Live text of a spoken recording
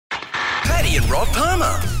Paddy and Rob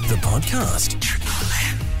Palmer, the podcast.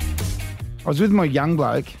 I was with my young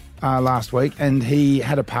bloke last week, and he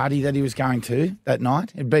had a party that he was going to that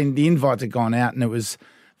night. The invites had gone out, and it was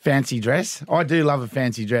fancy dress. I do love a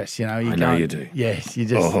fancy dress, you know. I know you do. Yes, you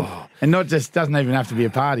just, and not just doesn't even have to be a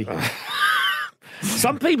party.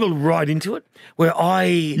 Some people ride into it where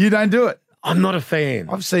You don't do it. I'm not a fan.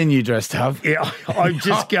 I've seen you dressed up. Yeah, I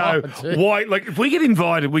just go, why? Like, if we get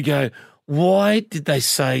invited, we go, why did they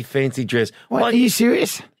say fancy dress? What, are you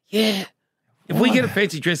serious? Yeah. If we get a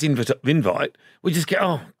fancy dress invite, we just go,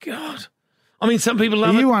 oh, God. I mean, some people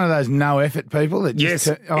love Are it. you one of those no-effort people that Yes.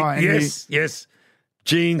 just... Yes.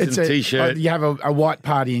 Jeans and T-shirt. You have a white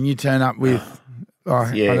party and you turn up with...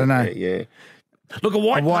 I don't know. Yeah. Look, a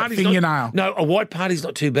white party's fingernail. A white party's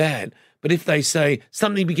not too bad. But if they say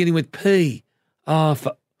something beginning with P,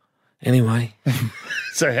 anyway.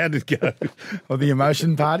 So how did it go? Or the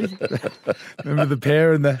emotion party. Remember the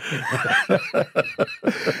pear and the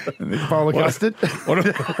bowl of custard?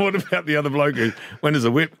 What about the other bloke who went as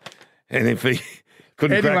a whip, and if he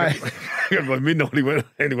couldn't crack it by midnight, he went,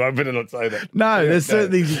 anyway, I better not say that. No, there's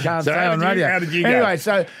certain things you can't say on radio. How did you go? Anyway,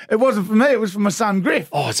 so it wasn't for me, it was for my son Griff.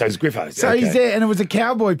 Oh, so it's Griffo. So he's there, and it was a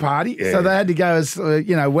cowboy party, so they had to go as,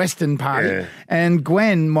 Western party. Yeah. And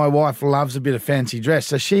Gwen, my wife, loves a bit of fancy dress,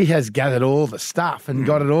 so she has gathered all the stuff and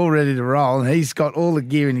got it all ready to roll, and he's got all the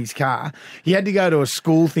gear in his car. He had to go to a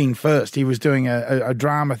school thing first. He was doing a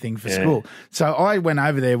drama thing for school. So I went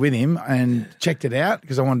over there with him and checked it out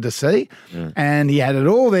because I wanted to see, and he had it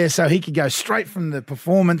all there so he could go straight from the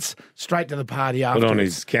performance straight to the party after. Put on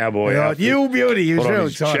his cowboy outfit. You beauty. He was Put on real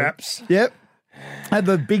his excited. chaps. Yep. Had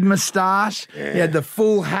the big moustache. He had the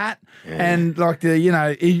full hat. And like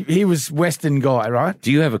he was Western guy, right?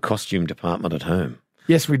 Do you have a costume department at home?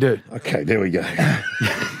 Yes, we do. Okay, there we go.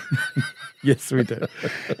 Yes, we do.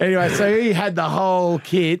 Anyway, so he had the whole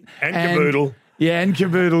kit. And caboodle. Yeah, and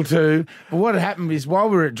caboodle too. But what had happened is while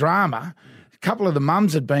we were at drama, a couple of the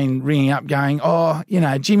mums had been ringing up going,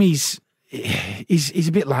 Jimmy's he's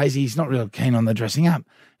a bit lazy. He's not real keen on the dressing up.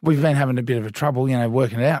 We've been having a bit of a trouble,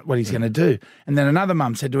 working out what he's going to do. And then another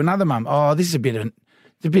mum said to another mum, this is a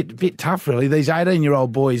bit tough, really. These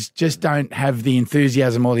 18-year-old boys just don't have the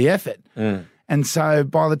enthusiasm or the effort. And so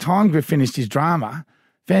by the time Griff finished his drama,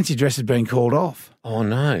 fancy dress had been called off. Oh,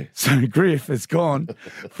 no. So Griff has gone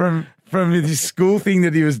from his school thing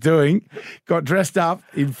that he was doing, got dressed up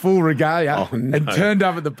in full regalia and turned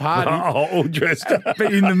up at the party. All dressed up.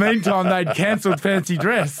 But in the meantime, they'd cancelled fancy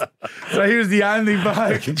dress. So he was the only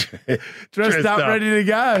bloke dressed up, ready to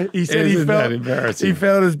go. He said he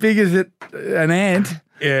felt as big as an ant.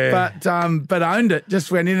 Yeah. But owned it.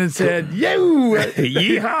 Just went in and said, "Yo,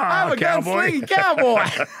 yeehaw, I'm a cowboy. gunslinger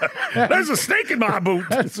cowboy." There's a snake in my boot.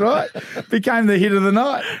 That's right. Became the hit of the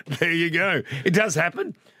night. There you go. It does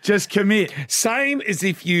happen. Just commit. Same as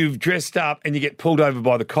if you've dressed up and you get pulled over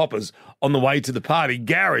by the coppers on the way to the party.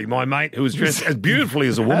 Gary, my mate, who was dressed as beautifully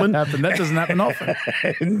as a woman. That doesn't happen often.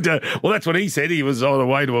 And, that's what he said. He was on the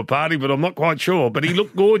way to a party, but I'm not quite sure. But he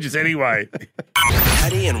looked gorgeous anyway.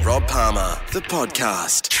 Paddy and Rob Palmer, the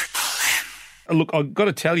podcast. Look, I've got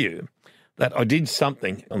to tell you that I did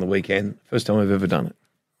something on the weekend. First time I've ever done it.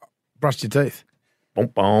 Brushed your teeth. Boom,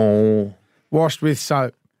 boom. Washed with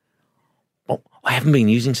soap. I haven't been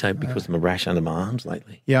using soap because of my rash under my arms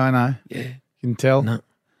lately. Yeah, I know. Yeah. You can tell. No.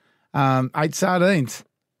 8 sardines.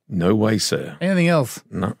 No way, sir. Anything else?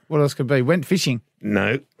 No. What else could be? Went fishing.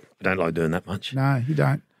 No. I don't like doing that much. No, you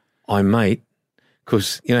don't. I mate,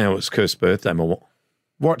 because, it's Kirst's birthday.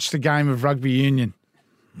 Watch the game of rugby union.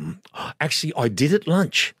 Actually, I did at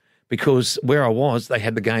lunch because where I was, they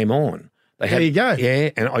had the game on. There you go. Yeah,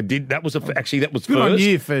 and I did. That was Good first. on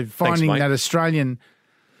you for finding Thanks, that Australian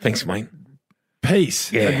Thanks, mate. piece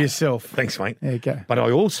of yourself. Thanks, mate. There you go. But I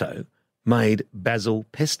also made basil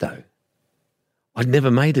pesto. I'd never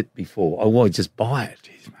made it before. I would just buy it.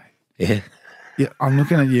 Jeez, mate. Yeah. Yeah, I'm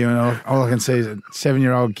looking at you and all I can see is a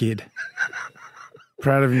 7-year-old kid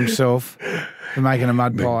proud of himself for making a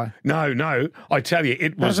mud pie. No. I tell you,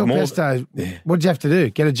 it was basil more... pesto. What'd you have to do?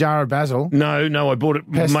 Get a jar of basil? No, I bought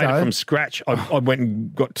it, Pesto? made it from scratch. I went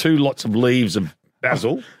and got 2 lots of leaves of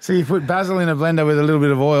basil. So you put basil in a blender with a little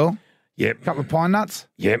bit of oil, Yep. a couple of pine nuts,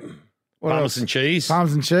 Yep. What Parmesan cheese.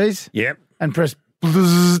 Parmesan cheese, Yep. and press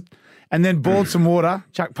bzzz, and then boiled some water,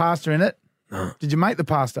 chuck pasta in it. Did you make the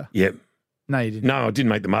pasta? Yep. No, you didn't. No, I didn't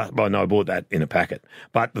make the well, no, I bought that in a packet.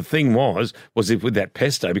 But the thing was if with that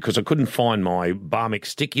pesto, because I couldn't find my bar mix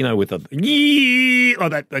stick, with a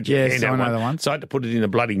like that Yes, I know the one. So I had to put it in a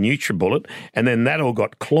bloody NutriBullet, and then that all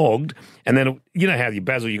got clogged. And then you know how your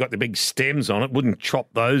basil, you got the big stems on it, wouldn't chop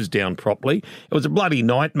those down properly. It was a bloody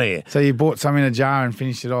nightmare. So you bought some in a jar and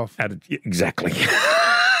finished it off. Exactly.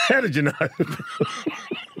 How did you know?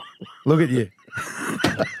 Look at you.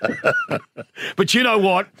 But you know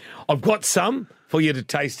what? I've got some for you to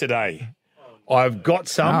taste today. I've got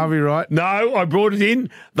some. I'll be right. No, I brought it in.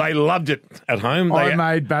 They loved it at home. I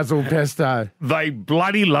made basil pesto. They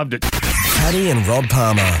bloody loved it. Paddy and Rob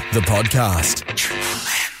Palmer, the podcast.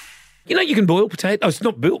 You can boil potatoes. It's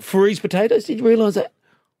not built. Freeze potatoes. Did you realise that?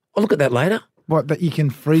 I'll look at that later. What, that you can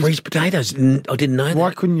freeze? Freeze potatoes. I didn't know that.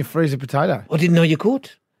 Why couldn't you freeze a potato? I didn't know you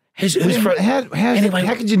could. How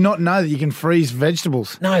could you not know that you can freeze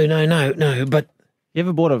vegetables? No. But you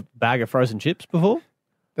ever bought a bag of frozen chips before?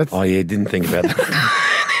 Oh, yeah, didn't think about that.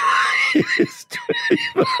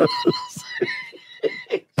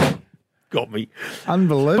 Got me.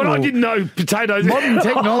 Unbelievable. But I didn't know potatoes. Modern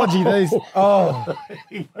technology, these. Oh.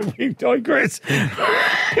 We digress.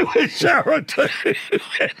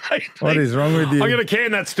 What is wrong with you? I'm going to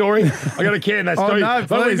can that story. Oh, no,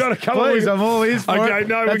 please. Please, I'm all ears for it.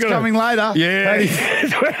 That's coming later. Yeah.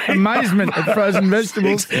 Amazement at frozen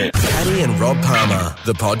vegetables. Paddy and Rob Palmer,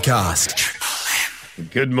 the podcast.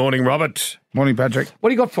 Good morning, Robert. Morning, Patrick. What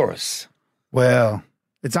do you got for us? Well,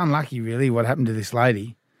 it's unlucky, really, what happened to this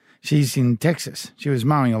lady. She's in Texas. She was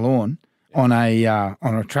mowing a lawn on a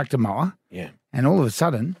tractor mower. Yeah. And all of a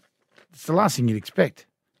sudden, it's the last thing you'd expect.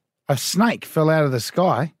 A snake fell out of the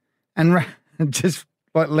sky and just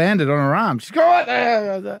landed on her arm. She's going,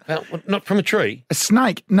 not from a tree? A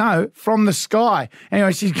snake? No, from the sky.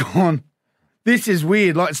 Anyway, she's gone, this is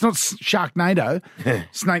weird. Like, it's not Sharknado,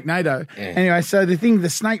 Snake-nado. Yeah. Anyway, so the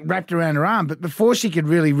snake wrapped around her arm, but before she could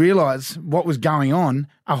really realise what was going on,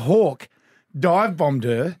 a hawk dive-bombed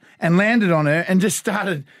her and landed on her and just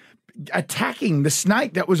started attacking the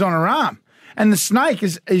snake that was on her arm. And the snake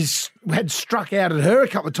had struck out at her a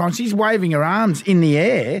couple of times. She's waving her arms in the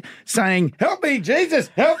air saying, "Help me, Jesus!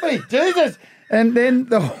 Help me, Jesus!" And then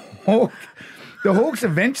the hawks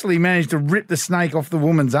eventually managed to rip the snake off the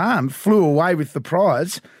woman's arm, flew away with the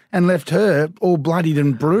prize, and left her all bloodied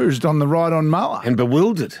and bruised on the ride-on mower. And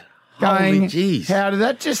bewildered. Going, holy jeez. How did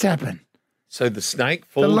that just happen? So the snake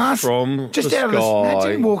falls from just the out sky.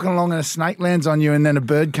 Imagine walking along and a snake lands on you and then a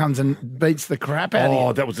bird comes and beats the crap out of you.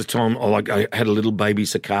 Oh, that was the time I had a little baby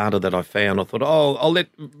cicada that I found. I thought, I'll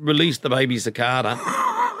release the baby cicada.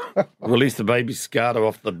 Release the baby cicada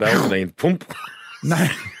off the balcony and pump. No.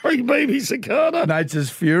 Big baby cicada.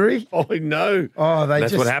 Nature's fury. I know. Oh,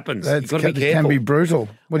 that's what happens. You've got to be careful. It can be brutal.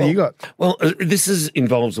 What do you got? Well, this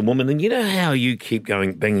involves a woman, and you know how you keep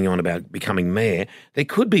banging on about becoming mayor? There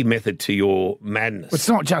could be method to your madness. Well, it's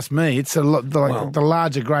not just me. It's the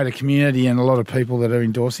larger, greater community and a lot of people that are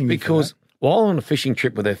endorsing me. Because while on a fishing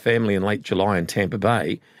trip with her family in late July in Tampa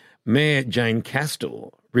Bay, Mayor Jane Castor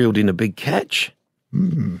reeled in a big catch.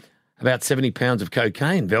 About 70 pounds of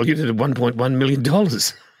cocaine, valued at $1.1 million.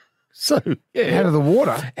 So, yeah. Out of the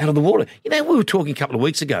water? Out of the water. You know, we were talking a couple of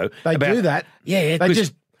weeks ago. They do that? Yeah. They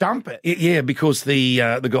just dump it? Yeah, because the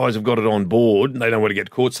guys have got it on board and they don't want to get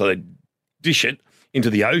caught, so they dish it into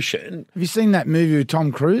the ocean. Have you seen that movie with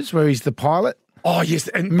Tom Cruise where he's the pilot? Oh, yes,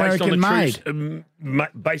 and based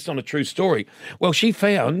on a true story. Well, she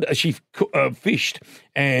fished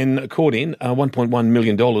and caught in $1.1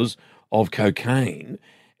 million of cocaine.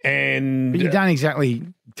 But you don't exactly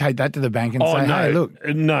take that to the bank and say, hey, look.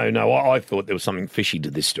 No, I thought there was something fishy to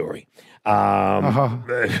this story.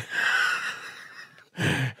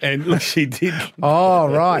 And look, she did. Oh,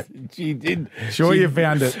 right. She did. You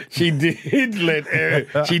found it. She did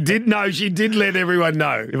let everyone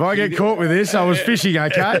know. If I get caught with this, I was fishing,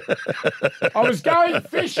 okay? I was going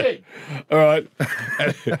fishing. All right.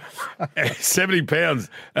 70 pounds.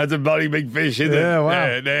 That's a bloody big fish, isn't it? Yeah,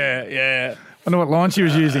 wow. Yeah. I wonder what line she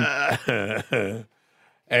was using.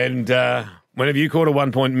 And whenever you caught a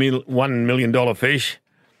 $1 million fish,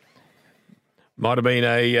 might have been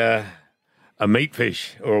a meat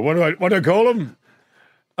fish, or what do I call them?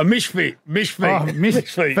 A mish feet. Oh,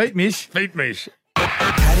 feet mish. Feet mish.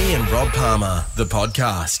 Paddy and Rob Palmer, the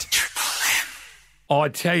podcast. I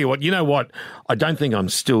tell you what, I don't think I'm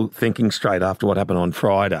still thinking straight after what happened on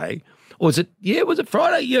Friday. Or was it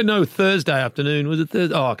Friday? Yeah, no, Thursday afternoon. Was it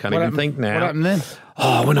Thursday? Oh, I can't even think now. What happened then?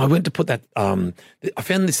 Oh, when I went to put that, I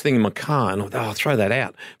found this thing in my car and I thought, I'll throw that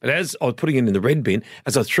out. But as I was putting it in the red bin,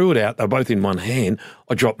 as I threw it out, they were both in one hand,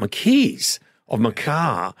 I dropped my keys of my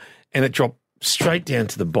car and it dropped straight down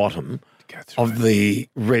to the bottom of the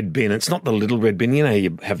red bin. It's not the little red bin. You know,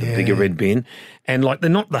 you have the bigger red bin. And, like, they're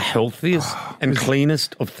not the healthiest and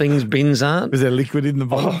cleanest of things bins aren't. Was there liquid in the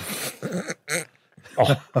bottom?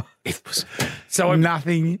 It was. So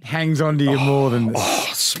nothing hangs on to you more than the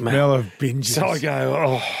smell of binges. So I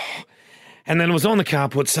go, And then it was on the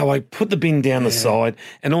carport, so I put the bin down the side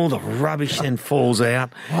and all the rubbish then falls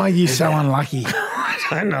out. Why are you so unlucky? I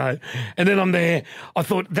don't know. And then I'm there. I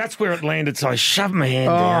thought that's where it landed, so I shoved my hand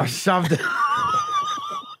down. Shoved it.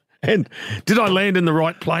 And did I land in the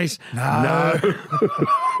right place? No.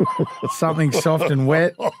 Something soft and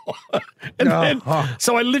wet.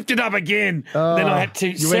 So I lifted up again. Then I had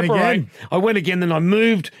to separate. Went again? I went again. Then I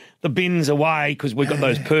moved the bins away because we've got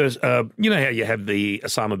those you know how you have the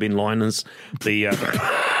Osama bin liners, the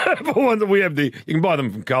purple ones. We have you can buy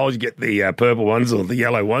them from Coles. You get the purple ones or the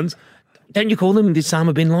yellow ones. Don't you call them the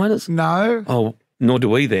Osama bin liners? No. Oh, nor do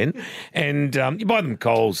we then. And you buy them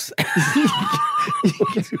Coles.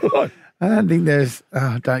 I don't think there's.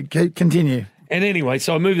 Don't continue. And anyway,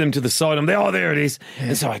 so I moved them to the side. I'm there. Oh, there it is. Yeah.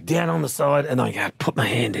 And so I down on the side, and I put my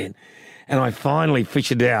hand in, and I finally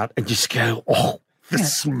fish it out, and just go, the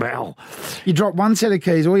smell. You drop one set of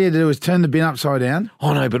keys. All you had to do was turn the bin upside down.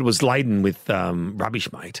 Oh no, but it was laden with rubbish,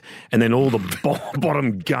 mate, and then all the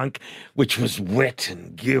bottom gunk, which was wet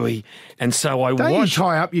and gooey. And so I Don't you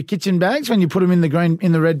tie up your kitchen bags when you put them in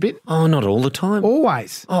the red bin? Oh, not all the time.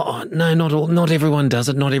 Always. Oh no, not all. Not everyone does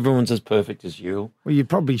it. Not everyone's as perfect as you. Well, you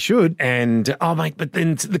probably should. And mate, but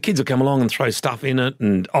then the kids will come along and throw stuff in it,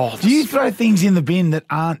 and do you throw things in the bin that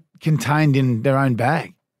aren't contained in their own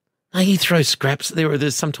bag? No, you throw scraps.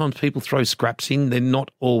 There's sometimes people throw scraps in. They're not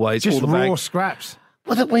always just all the raw bags. Scraps.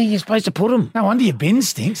 Well, where are you supposed to put them? No wonder your bin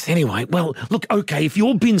stinks. Anyway, well, look, okay, if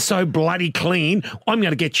your bin's so bloody clean, I'm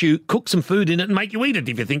going to get you, cook some food in it and make you eat it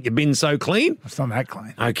if you think your bin's so clean. It's not that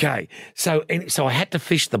clean. Okay, so I had to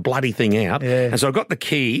fish the bloody thing out. Yeah. And so I got the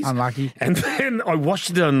keys. Unlucky. And then I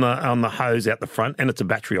washed it on the hose out the front, and it's a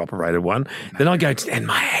battery-operated one. No. Then I go, and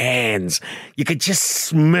my hands, you could just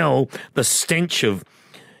smell the stench of,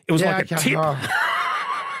 it was like a tip.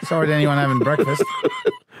 Sorry to anyone having breakfast.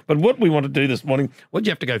 But what we want to do this morning, what do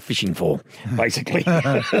you have to go fishing for, basically?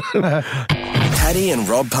 Paddy and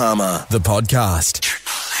Rob Palmer, the podcast.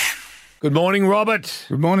 Good morning, Robert.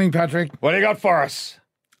 Good morning, Patrick. What do you got for us?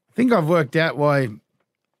 I think I've worked out why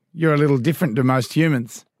you're a little different to most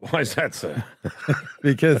humans. Why is that, sir?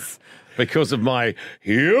 Because of my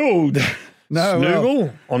huge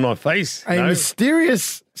snoogle on my face. A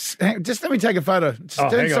mysterious. Just let me take a photo.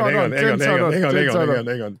 Hang on.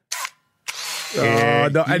 Yeah.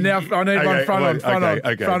 No, and now I need one front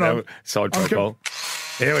on. Side profile.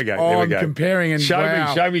 There we go. I'm comparing and show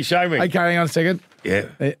me. Okay, hang on a second. Yeah.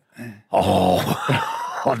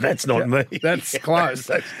 Oh, that's not me. That's close.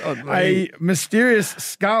 That's not me. A mysterious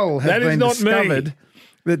skull has been discovered me.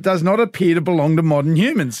 That does not appear to belong to modern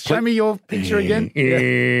humans. Show me your picture again.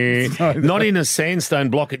 Not in a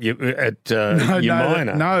sandstone block at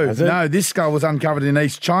Umina. No. This skull was uncovered in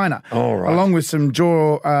East China, along with some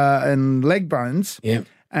jaw and leg bones. Yeah.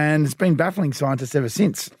 And it's been baffling scientists ever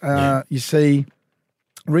since. You see,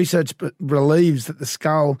 research believes that the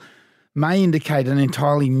skull may indicate an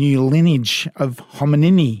entirely new lineage of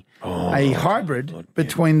hominini, a hybrid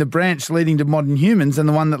between the branch leading to modern humans and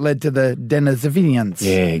the one that led to the Denisovians.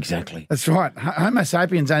 Yeah, exactly. That's right. Homo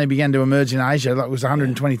sapiens only began to emerge in Asia, like it was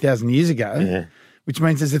 120,000 years ago, which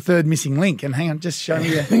means there's a third missing link. And hang on, just show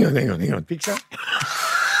me a hang on. picture.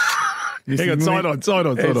 Hang on, side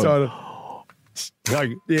on.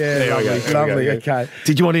 Yeah, lovely. Okay.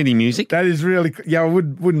 Did you want any music? That is really, I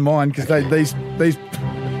wouldn't mind because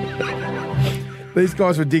these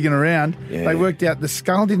guys were digging around. Yeah. They worked out the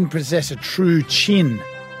skull didn't possess a true chin.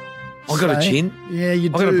 I got a chin? Yeah, you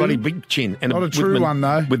do. I got a bloody big chin. And not a true one,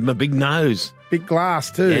 though. With my big nose. Big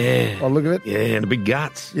glass, too. Yeah. Oh, look at it. Yeah, and the big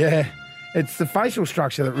guts. Yeah. It's the facial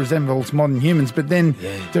structure that resembles modern humans, but then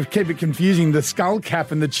to keep it confusing, the skull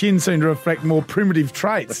cap and the chin seem to reflect more primitive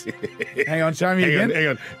traits. Hang on, show me again. Hang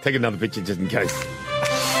on. Take another picture just in case.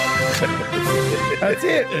 That's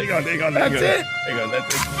it. Hang on. That's it. Hang on,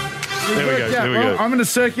 that's it. There we go. I'm going to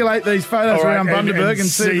circulate these photos around Bundaberg and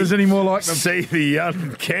see if there's any more like them. See the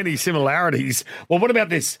uncanny similarities. Well, what about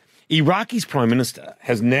this? Iraqi's Prime Minister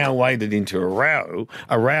has now waded into a row,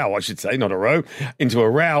 into a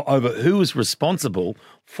row over who is responsible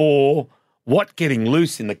for what getting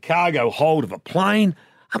loose in the cargo hold of a plane?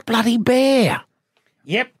 A bloody bear.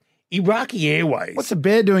 Yep. Iraqi Airways. What's a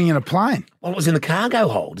bear doing in a plane? Well, it was in the cargo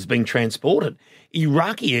hold. It's being transported.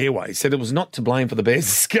 Iraqi Airways said it was not to blame for the bear's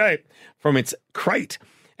escape from its crate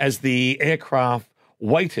as the aircraft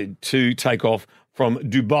waited to take off from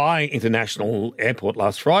Dubai International Airport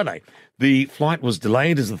last Friday. The flight was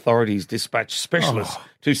delayed as authorities dispatched specialists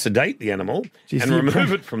to sedate the animal and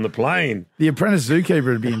remove it from the plane. The apprentice zookeeper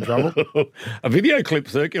would be in trouble. A video clip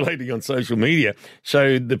circulating on social media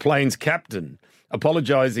showed the plane's captain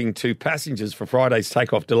apologising to passengers for Friday's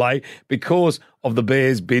takeoff delay because of the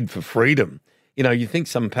bear's bid for freedom. You know, you think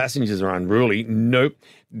some passengers are unruly. Nope.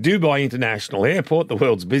 Dubai International Airport, the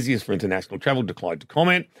world's busiest for international travel, declined to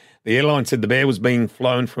comment. The airline said the bear was being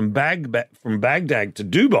flown from Baghdad to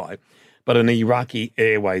Dubai, but an Iraqi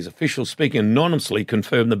Airways official speaking anonymously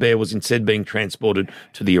confirmed the bear was instead being transported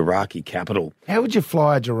to the Iraqi capital. How would you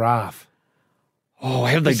fly a giraffe? Oh,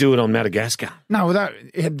 how did they do it on Madagascar? No,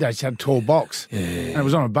 they just had a tall box. Yeah. And it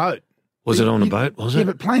was on a boat. Was it on a boat, was it? Yeah,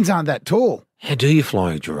 but planes aren't that tall. How do you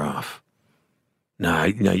fly a giraffe?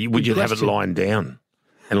 No, would you have it lying down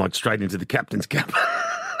and like straight into the captain's cap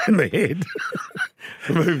in the head?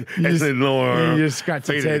 You just scratch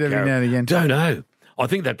its head every now and again. Don't know. I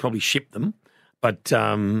think they'd probably ship them, but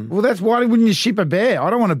well, that's why wouldn't you ship a bear?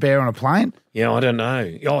 I don't want a bear on a plane. Yeah, I don't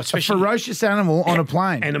know. Oh, especially a ferocious animal on a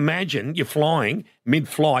plane. And imagine you're flying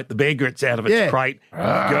mid-flight, the bear gets out of its crate,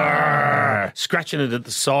 scratching it at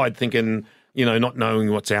the side, thinking, not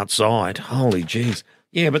knowing what's outside. Holy jeez.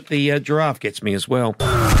 Yeah, but the giraffe gets me as well.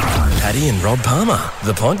 Paddy and Rob Palmer,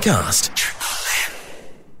 the podcast.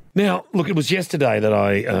 Now, look, it was yesterday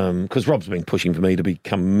that because Rob's been pushing for me to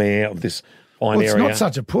become mayor of this fine area. It's not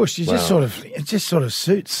such a push. It just sort of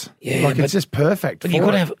suits. Yeah, it's just perfect. But you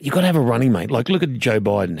got to have a running mate. Like, look at Joe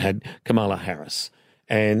Biden had Kamala Harris.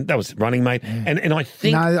 And that was running mate. Yeah. And I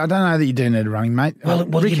think... No, I don't know that you do need a running mate. Well,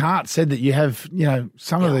 Rick Hart said that you have,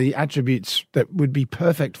 some of the attributes that would be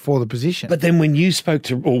perfect for the position. But then when you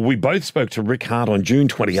we both spoke to Rick Hart on June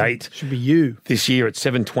 28th... Should be you. This year at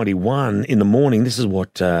 7:21 in the morning, this is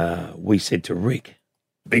what we said to Rick.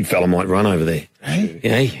 Big fella might run over there.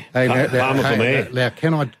 Hey? Now,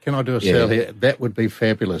 can I do a sell here? That would be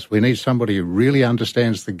fabulous. We need somebody who really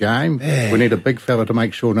understands the game. Yeah. We need a big fella to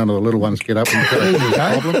make sure none of the little ones get up and get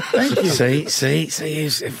a problem. Thank you. See.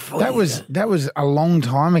 That was a long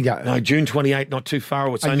time ago. No, June 28th, not too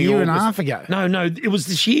far. It's only a year and a half ago. No, it was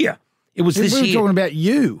this year. It was this year. We were talking about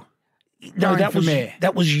you. No,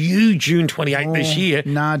 that was you, June 28th this year.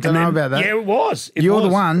 No, I don't know about that. Yeah, it was. You're the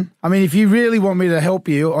one. I mean, if you really want me to help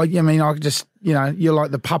you, I could just, you're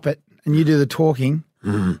like the puppet and you do the talking.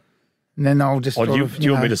 Mm. And then I'll just. Do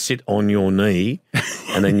you want me to sit on your knee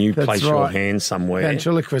and then you place your hand somewhere?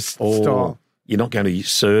 Ventriloquist style. You're not going to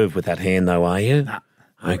serve with that hand though, are you? No.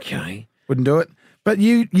 Okay. Wouldn't do it. But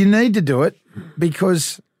you need to do it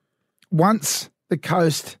because once the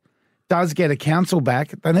coast does get a council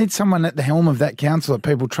back, they need someone at the helm of that council that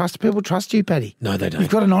people trust. People trust you, Paddy. No, they don't. You've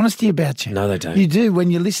got an honesty about you. No, they don't. You do.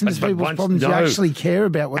 When you listen to people's problems, you actually care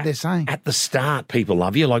about what they're saying. At the start, people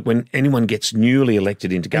love you. Like when anyone gets newly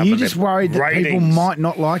elected into government. Are you just worried that people might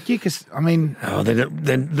not like you? Because, then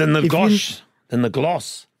the gloss. Then the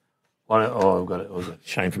gloss. I've got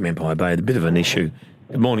Shane from Empire Bay. A bit of an issue.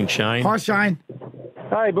 Good morning, Shane. Hi, Shane.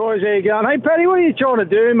 Hey, boys, how you going? Hey, Paddy, what are you trying to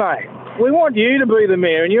do, mate? We want you to be the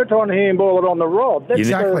mayor, and you're trying to handball it on the rod.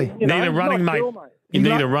 Exactly. You need a running mate. You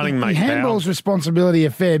need a running mate. He handballs responsibility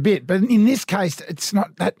a fair bit, but in this case, it's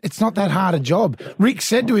not that hard a job. Rick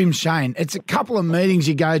said to him, Shane, it's a couple of meetings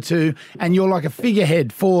you go to, and you're like a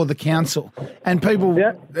figurehead for the council, and people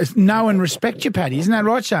know and respect you, Paddy. Isn't that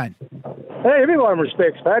right, Shane? Hey, everyone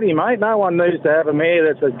respects Paddy, mate. No one needs to have a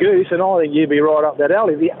mayor that's a goose, and I think you'd be right up that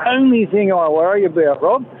alley. The only thing I worry about,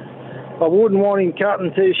 Rob, I wouldn't want him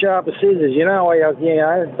cutting too sharp as scissors.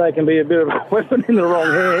 They can be a bit of a weapon in the wrong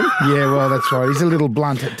hand. Yeah, well, that's right. He's a little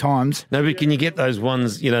blunt at times. No, but can you get those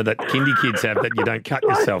ones, that kindy kids have that you don't cut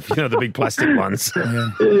yourself? The big plastic ones.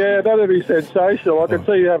 Yeah, that'd be sensational. I could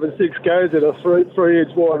see you having 6 goes at a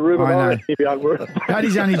 3-inch wide ribbon. I know.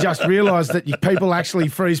 Paddy's only just realised that people actually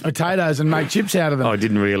freeze potatoes and make chips out of them. I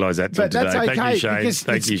didn't realise that till today. But that's okay. Thank you, Shane.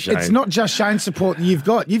 Thank you, Shane. It's not just Shane's support that you've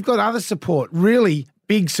got. You've got other support, really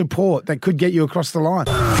big support that could get you across the line.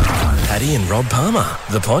 Paddy and Rob Palmer,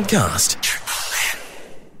 the podcast.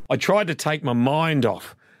 I tried to take my mind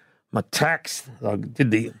off my tax. I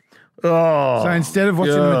did the... So instead of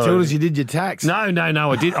watching Matildas, you did your tax? No,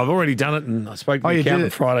 I did. I've already done it, and I spoke to the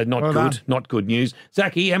accountant Friday. Not good news.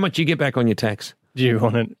 Zachy, how much you get back on your tax? Due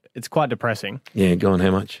on it's quite depressing. Yeah, go on,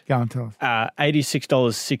 how much? Go and tell us.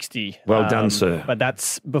 $86.60. Well done, sir. But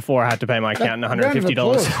that's before I had to pay my accountant Round of $150.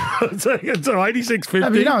 applause. so $86.50. No,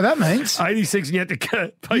 but you know what that means? 86 and you had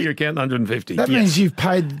to pay your accountant $150. That means you've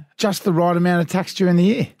paid just the right amount of tax during the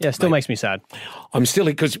year. Yeah, it still makes me sad. I'm still,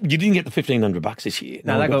 because you didn't get the $1,500 this year.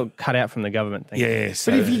 No, that got cut out from the government thing. Yeah,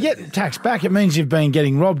 so, But if you get tax back, it means you've been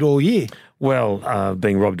getting robbed all year. well,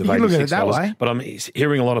 being robbed of You $86. can look at it that way. But I'm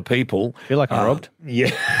hearing a lot of people. Feel like I'm robbed?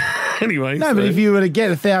 Yeah. Anyway. No, but if you were to get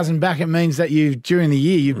 1,000 back, it means that during the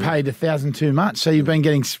year you paid 1,000 too much, so you've been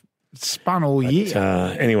getting spun all year.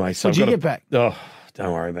 Anyway, so What'd you get back? Oh,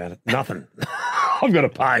 don't worry about it. Nothing. I've got to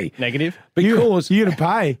pay. Negative? Because You got to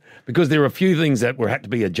pay. because there are a few things that had to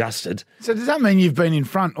be adjusted. So does that mean you've been in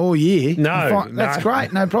front all year? No, That's no.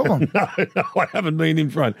 great, no problem. No, I haven't been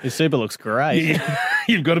in front. Your super looks great.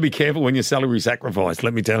 You've got to be careful when your salary sacrificed,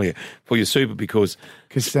 let me tell you, for your super, because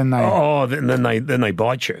Because then they then they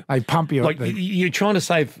bite you. they pump you. Like you're trying to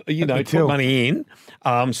save, put till. money in,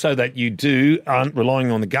 so that you aren't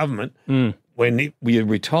relying on the government when you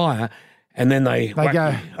retire, and then they whack go,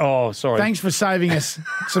 you. Oh, sorry. Thanks for saving us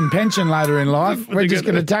some pension later in life. We're just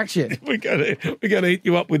going to tax you. We're going to hit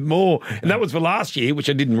you up with more. And that was for last year, which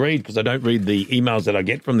I didn't read because I don't read the emails that I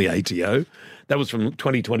get from the ATO. That was from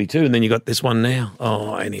 2022, and then you got this one now.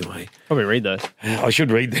 Oh, anyway. Probably read those. I should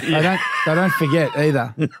read that. They don't forget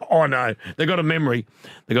either. Oh, no. They got a memory.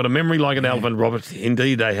 They got a memory like an elephant, Robert.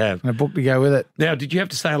 Indeed, they have. And a book to go with it. Now, did you have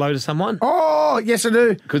to say hello to someone? Oh, yes, I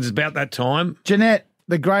do. Because it's about that time. Jeanette,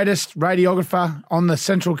 the greatest radiographer on the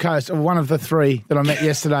Central Coast, or one of the three that I met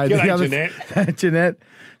yesterday. G'day, Jeanette. Jeanette.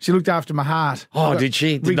 She looked after my heart. Oh, I got did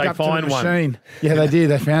she? Did rigged they up to the find one? machine. Yeah, they did.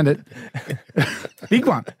 They found it. Big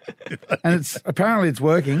one. And apparently it's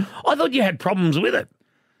working. I thought you had problems with it.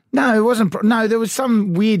 No, it wasn't. No, there was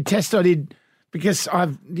some weird test I did because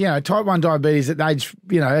I've, type 1 diabetes at age,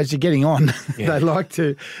 as you're getting on, they like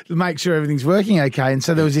to make sure everything's working okay. And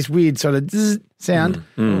so there was this weird sort of zzz sound.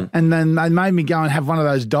 And then they made me go and have one of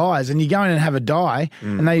those dyes. And you go in and have a dye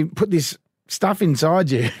and they put this stuff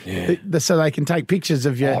inside you so they can take pictures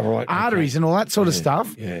of your arteries and all that sort of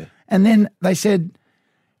stuff. Yeah. And then they said,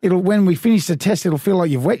 when we finish the test, it'll feel like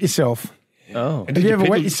you've wet yourself. Oh. Have you ever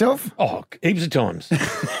wet yourself? Oh, heaps of times.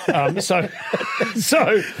 So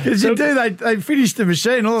Because you do, they finish the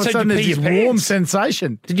machine, all of a So sudden you there's pee this your warm pants?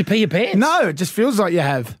 sensation. did you pee your pants? No, it just feels like you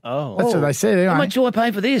have. Oh. That's what they said anyway. How much do I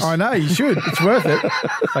pay for this? I know, you should. It's worth it.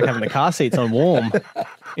 It's like having the car seats on warm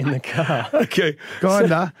in the car. Okay.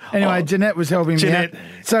 Kinda. Anyway, Jeanette was helping Jeanette. me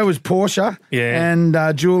out. So was Portia and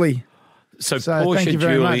Julie. So thank Portia, you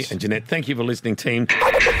very Julie, much. and Jeanette, thank you for listening, team.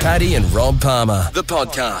 Paddy and Rob Palmer, the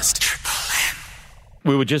podcast.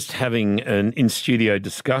 We were just having an in-studio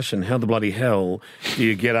discussion. How the bloody hell do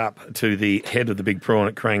you get up to the head of the big prawn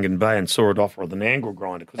at Crangan Bay and saw it off with an angle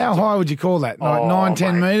grinder? How high would you call that? Like 9,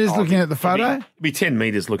 10 metres looking at the photo? It'd be 10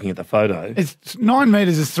 metres looking at the photo. It's 9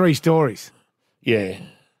 metres is 3 stories. Yeah.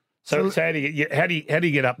 So how do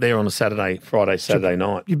you get up there on a Saturday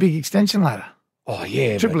night? Your big extension ladder. Oh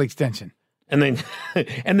yeah, Triple extension. and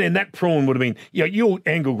then that prawn would have been you'll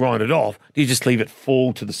angle grind it off. Do you just leave it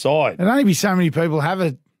fall to the side? There'd only be so many people have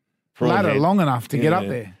a Prawn ladder head. gran long enough to get up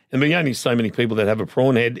there. And there's only so many people that have a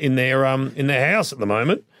prawn head in their house at the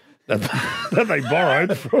moment that they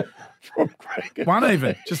borrowed from Crangan. One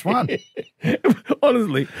even, just one.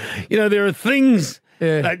 Honestly, there are things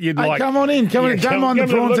that you'd Hey, like. come on in. Don't mind the come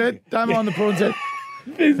prawns look. head. Don't mind the prawns head.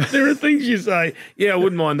 There are things you say, I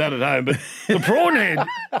wouldn't mind that at home, but the prawn head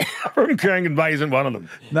from Crangan Bay isn't one of them.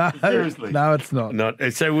 No, Seriously. no, it's not.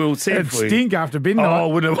 So we'll see It'd if we... stink after bin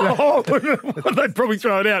night. They'd probably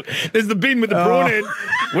throw it out. There's the bin with the prawn head.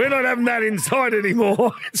 We're not having that inside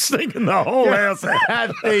anymore. It's stinking the whole house out.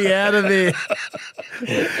 Get me out of there.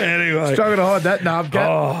 Anyway. Struggle to hide that knob, cat.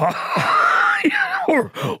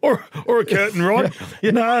 Or a curtain rod.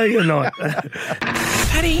 No, you're not.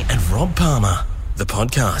 Paddy and Rob Palmer, the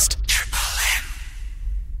podcast.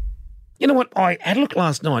 You know what? I had a look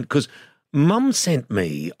last night because Mum sent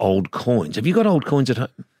me old coins. Have you got old coins at home?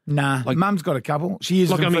 Nah, Mum's got a couple. She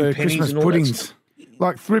uses them for pennies Christmas and all that puddings. stuff.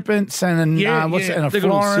 Like threepence and and a they've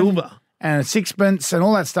got all florin silver. and a sixpence and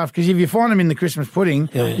all that stuff. Because if you find them in the Christmas pudding,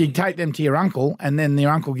 you take them to your uncle and then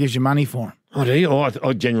your uncle gives you money for them. Oh, do you? Oh,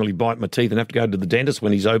 I generally bite my teeth and have to go to the dentist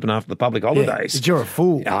when he's open after the public holidays. But you're a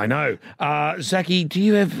fool. I know. Zachy, do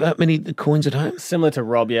you have many coins at home? Similar to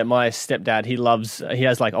Rob, yeah. My stepdad, he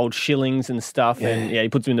has like old shillings and stuff, and he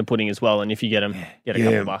puts them in the pudding as well. And if you get them, get a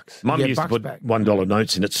couple bucks. Mum You get used to bucks put back. $1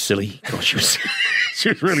 notes in. It's silly. Gosh, She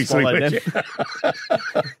was really sweet. Swallowed wasn't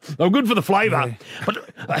she? Well, good for the flavour.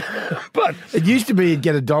 But It used to be you'd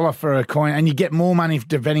get $1 for a coin and you get more money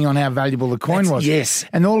depending on how valuable the coin was. yes.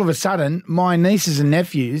 And all of a sudden, my nieces and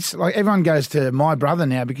nephews, like everyone goes to my brother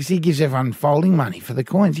now because he gives everyone folding money for the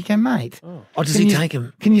coins. You go, mate. oh, does he take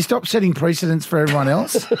them? Can you stop setting precedents for everyone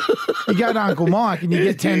else? You go to Uncle Mike and you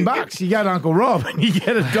get $10. You go to Uncle Rob and you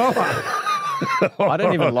get $1. I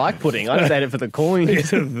don't even like pudding. I just ate it for the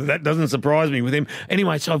coins. That doesn't surprise me with him.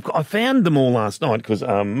 Anyway, so I found them all last night because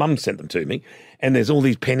Mum sent them to me, and there's all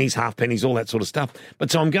these pennies, half pennies, all that sort of stuff.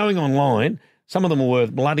 But so I'm going online. Some of them are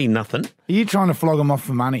worth bloody nothing. Are you trying to flog them off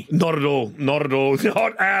for money? Not at all. Not at all.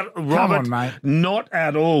 Not at Robert. Come on, mate. Not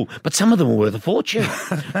at all. But some of them are worth a fortune.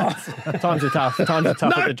 Times are tough. Times are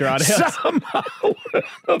tough at the Gerard house. Some are worth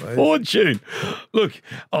a fortune. Look,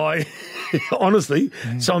 I honestly,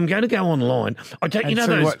 so I'm going to go online. I don't, you know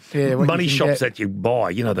see those what money you can shops get. that you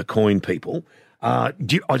buy, you know, the coin people. I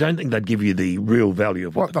don't think they'd give you the real value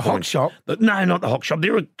of What, the coin- hock shop? No, not the hock shop.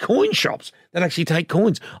 There are coin shops that actually take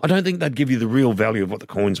coins. I don't think they'd give you the real value of what the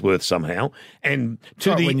coin's worth somehow. And to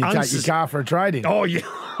Like the when you take your car for a trade-in. Oh, yeah.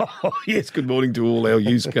 Yes, good morning to all our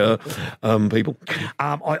used car people.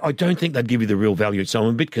 I don't think they'd give you the real value, so I'm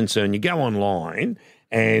a bit concerned. You go online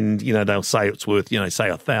and, you know, they'll say it's worth, you know, say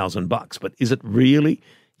 $1,000, but is it really?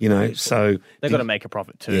 You know, so... They've got to make a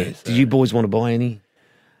profit too. Yeah. So Did you boys want to buy any?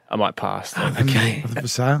 I might pass. Okay. Are they for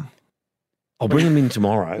sale? I'll bring them in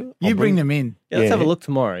tomorrow. You bring them in Yeah, let's Yeah. have a look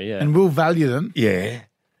tomorrow. Yeah, and we'll value them. Yeah.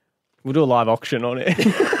 we'll do a live auction on it.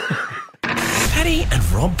 Paddy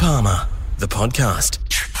and Rob Palmer, the podcast.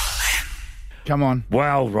 Come on.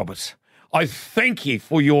 Well, Robert, I thank you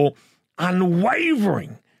for your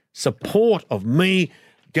unwavering support of me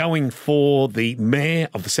going for the mayor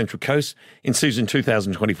of the Central Coast in season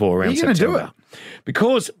 2024 around Are you gonna do September.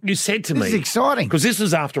 Because you said to me... This is exciting. Because this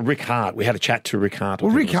was after Rick Hart. We had a chat to Rick Hart. I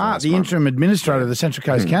Well, think Rick it was Hart, last the month. interim administrator of the Central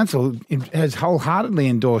Coast Council, has wholeheartedly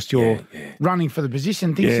endorsed your running for the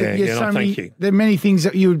position. Thinks that Yeah, no, thank you. there are many things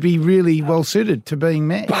that you would be really well suited to being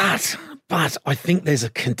mayor. But I think there's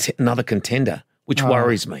another contender, which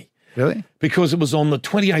worries me. Really? Because it was on the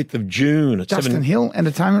 28th of June at Justin Hill,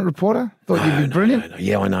 entertainment reporter, thought you'd be brilliant. No.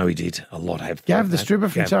 Yeah, I know he did a lot. Have Gav, the stripper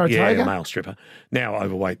from Yeah, Saratoga? male stripper. Now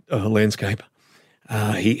overweight landscape.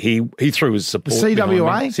 He threw his support. The behind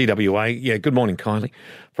CWA? me. CWA. Yeah. Good morning, Kylie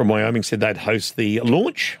from Wyoming. Said they'd host the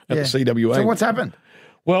launch at the CWA. So what's happened?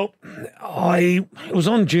 Well, it was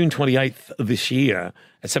on June 28th of this year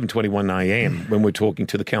at 7:21 a.m. when we're talking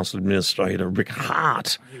to the council administrator Rick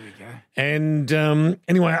Hart. Here we go. And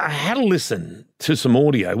anyway, I had to listen to some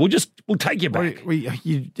audio. We'll take you back. Have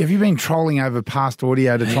you been trolling over past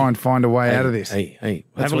audio to try and find a way out of this? Hey,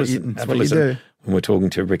 That's have a what listen. that's Have a what you listen do. when we're talking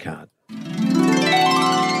to Rick Hart.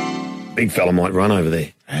 Big fella might run over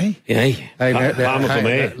there. Hey? Hey, Palmer for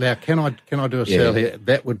mayor. now, can I do a sell here?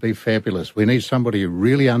 That would be fabulous. We need somebody who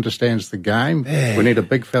really understands the game. Yeah. We need a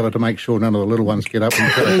big fella to make sure none of the little ones get up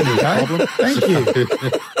and There you go. Thank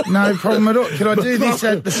you. No problem at all. Could I do this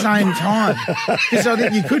at the same time? Because I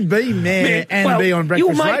think you could be mayor and be on your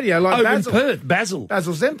Breakfast mate Radio like over Basil. in Perth, Basil.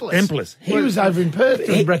 Basil Zemplis. Zemplis. He was over in Perth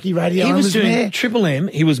doing Brekkie Radio. He and was doing mayor. Triple M.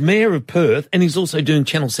 He was mayor of Perth, and he's also doing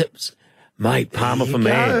Channel 7's. Mate, Palmer for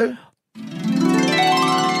mayor. Go.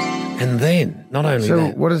 And then, not only So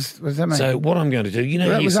that. what does that mean? So what I'm going to do, you know,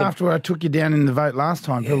 Well, that you was said- after I took you down in the vote last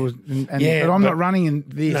time. People was- Yeah, but I'm but- not running in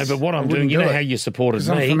this. No, but what I I'm wouldn't doing, you do know it, how you supported 'cause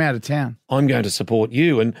I'm me. from out of town. I'm going to support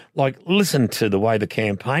you, and listen to the way the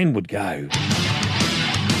campaign would go.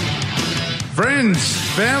 Friends,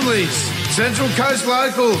 families, Central Coast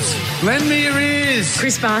locals, lend me your ears.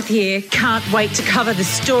 Chris Bath here. Can't wait to cover the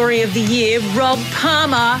story of the year. Rob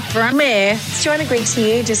Palmer for mayor. It's Joanna Griggs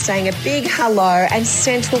here, just saying a big hello and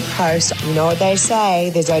Central Coast. You know what they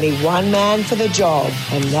say, there's only one man for the job,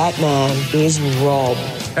 and that man is Rob.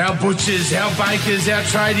 Our butchers, our bakers, our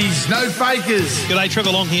tradies, no fakers. G'day,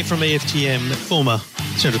 Trevor Long here from EFTM, former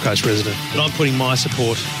Central Coast resident. And I'm putting my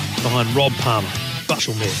support behind Rob Palmer,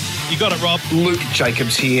 Bushel Mayor. You got it, Rob. Luke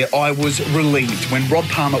Jacobs here. I was relieved when Rob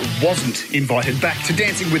Palmer wasn't invited back to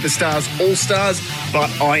Dancing with the Stars All-Stars, but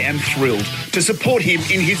I am thrilled to support him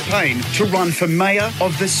in his pain to run for Mayor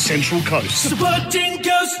of the Central Coast. Supporting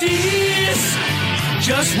ghosties,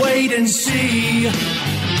 just wait and see.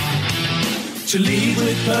 To lead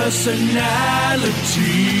with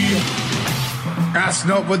personality. Ask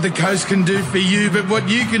not what the coast can do for you, but what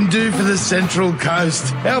you can do for the Central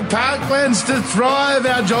Coast. Our parklands to thrive,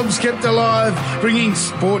 our jobs kept alive, bringing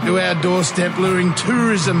sport to our doorstep, luring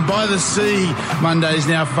tourism by the sea. Mondays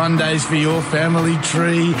now fun days for your family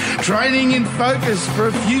tree. Training in focus for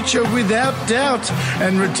a future without doubt,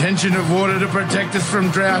 and retention of water to protect us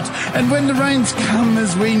from drought. And when the rains come,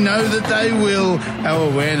 as we know that they will,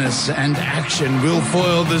 our awareness and action will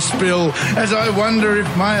foil the spill. As I wonder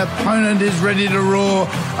if my opponent is ready to roar,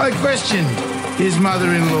 I questioned his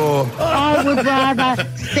mother-in-law. I would rather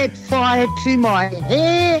set fire to my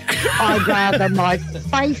hair. I'd rather my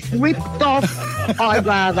face ripped off. I'd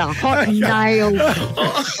rather hot nails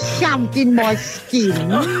shoved in my skin.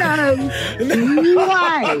 No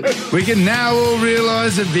way. We can now all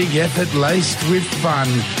realise a big effort laced with fun.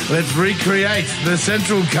 Let's recreate the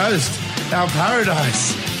Central Coast, our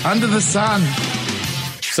paradise under the sun.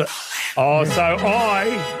 So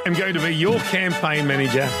I am going to be your campaign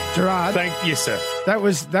manager. Gerard. Thank you, sir. That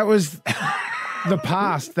was the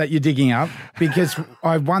past that you're digging up, because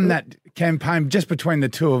I won that campaign just between the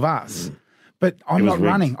two of us. But I'm not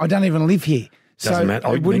running. I don't even live here. Doesn't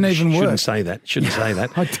matter. It wouldn't even work. Shouldn't say that. Shouldn't say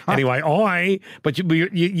that. Anyway, but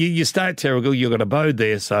you stay at Terrigal. You've got a boat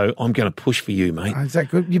there, so I'm going to push for you, mate. Oh, is that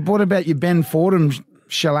good? You brought about your Ben Fordham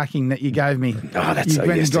shellacking that you gave me. Oh, that's so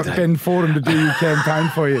yesterday. You got Ben Fordham to do your campaign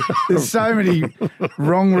for you. There's so many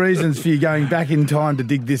wrong reasons for you going back in time to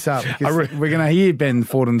dig this up. We're going to hear Ben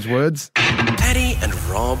Fordham's words. Paddy and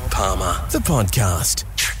Rob Palmer, the podcast.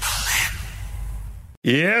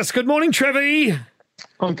 Yes, good morning, Trevi.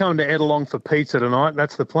 I'm coming to Edelong for pizza tonight.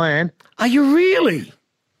 That's the plan. Are you really?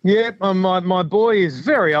 Yeah, my boy is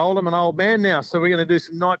very old. I'm an old man now, so we're going to do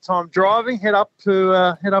some nighttime driving. Head up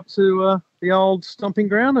to the old stomping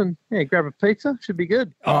ground and grab a pizza. Should be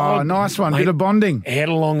good. Oh, nice one. Bit of bonding.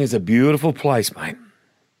 Edelong is a beautiful place, mate.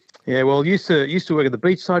 Yeah, well, used to work at the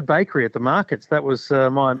Beachside Bakery at the markets. That was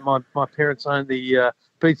my parents owned the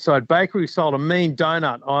Beachside Bakery. We sold a mean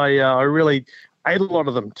donut. I really ate a lot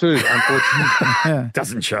of them too, unfortunately.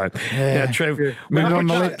 Doesn't show. Yeah, Trev. It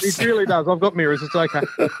really does. I've got mirrors. It's okay.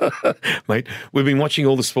 Mate, we've been watching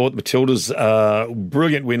all the sport. Matilda's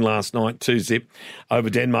brilliant win last night, 2-0 over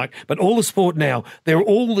Denmark. But all the sport now,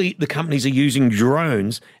 all the companies are using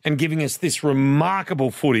drones and giving us this remarkable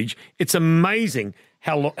footage. It's amazing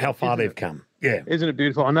how far they've come. Yeah. Isn't it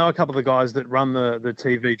beautiful? I know a couple of the guys that run the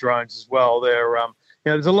TV drones as well. They're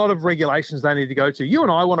there's a lot of regulations they need to go to. You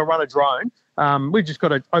and I want to run a drone. We've just got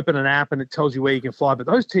to open an app and it tells you where you can fly. But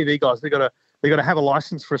those TV guys, they've got to have a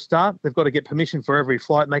license for a start. They've got to get permission for every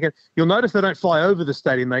flight. And you'll notice they don't fly over the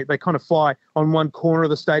stadium. They kind of fly on one corner of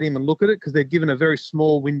the stadium and look at it because they're given a very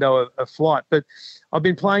small window of flight. But I've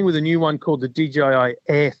been playing with a new one called the DJI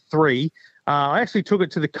Air 3. I actually took it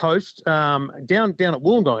to the coast, down at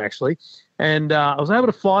Wollongong actually, and I was able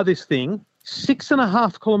to fly this thing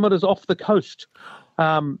 6.5 kilometres off the coast.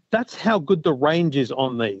 That's how good the range is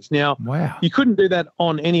on these. Now, wow. You couldn't do that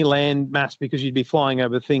on any land mass because you'd be flying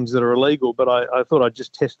over things that are illegal, but I thought I'd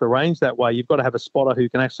just test the range that way. You've got to have a spotter who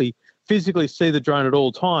can actually physically see the drone at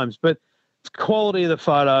all times, but quality of the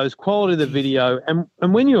photos, quality of the video,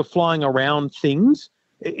 and when you're flying around things,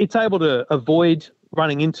 it's able to avoid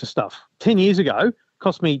running into stuff. 10 years ago,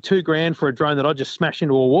 cost me $2,000 for a drone that I just smashed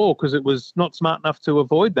into a wall because it was not smart enough to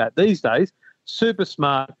avoid that. These days, super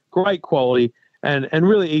smart, great quality, and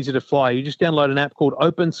really easy to fly. You just download an app called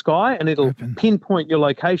Open Sky, and it'll pinpoint your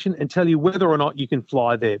location and tell you whether or not you can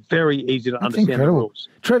fly there. Very easy to understand the rules.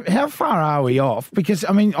 Trev, how far are we off? Because,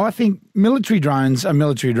 I think military drones are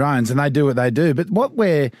military drones and they do what they do. But what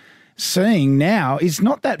we're seeing now is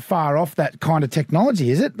not that far off that kind of technology,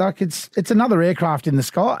 is it? Like it's another aircraft in the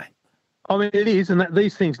sky. It is, and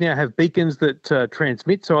these things now have beacons that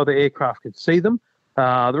transmit so other aircraft can see them.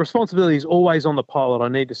 The responsibility is always on the pilot. I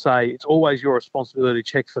need to say it's always your responsibility to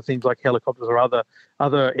check for things like helicopters or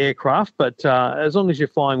other aircraft. But as long as you're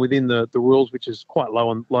flying within the rules, which is quite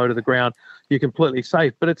low to the ground, you're completely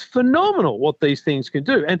safe. But it's phenomenal what these things can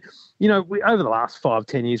do. And, over the last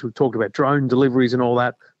 5-10 years, we've talked about drone deliveries and all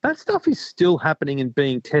that. That stuff is still happening and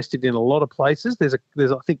being tested in a lot of places. There's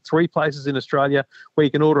I think 3 places in Australia where you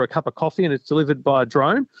can order a cup of coffee and it's delivered by a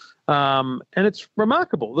drone. And it's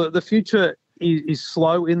remarkable. The future is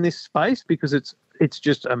slow in this space because it's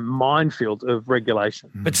just a minefield of regulation.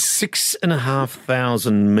 But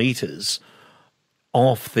 6,500 metres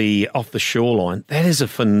off the shoreline, that is a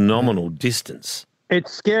phenomenal distance.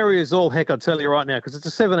 It's scary as all heck, I'll tell you right now, because it's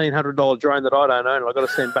a $1,700 drone that I don't own, and I've got to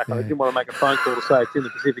send back. I didn't want to make a phone call to say it's in the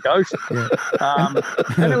Pacific Ocean.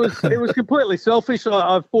 And it was completely selfish.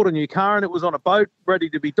 I've bought a new car, and it was on a boat ready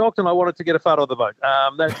to be docked, and I wanted to get a photo of the boat.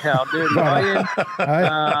 That's how nerdy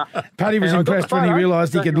I am. Paddy was impressed when he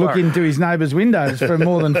realised he could look into his neighbour's windows for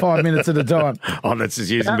more than 5 minutes at a time. Oh, that's just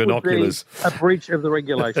using binoculars. A breach of the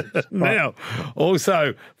regulations. Now,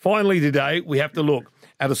 also, finally today, we have to look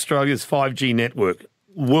at Australia's 5G network.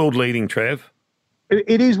 World leading, Trev.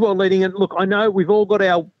 It is world leading. And look, I know we've all got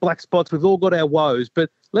our black spots, we've all got our woes,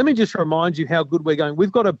 but let me just remind you how good we're going.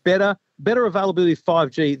 We've got a better availability of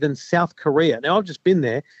 5G than South Korea. Now, I've just been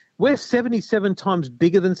there. We're 77 times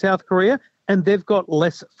bigger than South Korea, and they've got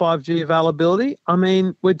less 5G availability. I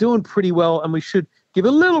mean, we're doing pretty well, and we should give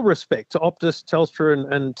a little respect to Optus,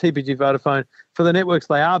 Telstra, and TPG Vodafone for the networks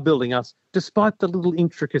they are building us, despite the little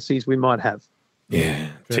intricacies we might have. Yeah,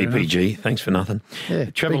 TPG, thanks for nothing. Yeah,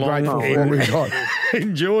 Trevor be Long, grateful for what we've got.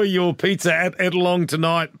 enjoy your pizza at Edlong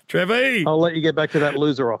tonight, Trevor. I'll let you get back to that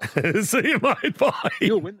loser off. See you, mate. Bye.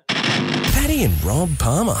 You'll win. Paddy and Rob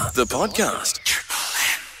Palmer, the podcast.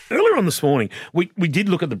 Earlier on this morning, we did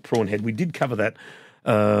look at the prawn head. We did cover that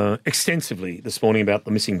extensively this morning about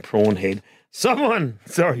the missing prawn head.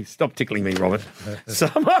 Sorry, stop tickling me, Robert.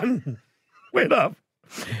 Someone went up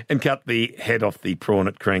and cut the head off the prawn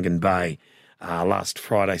at Crangan Bay last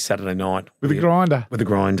Friday, Saturday night. With a grinder. With a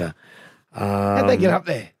grinder. How'd they get up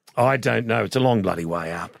there? I don't know. It's a long bloody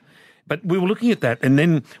way up. But we were looking at that, and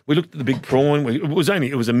then we looked at the big prawn. It was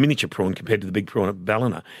a miniature prawn compared to the big prawn at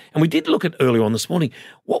Ballina. And we did look at earlier on this morning,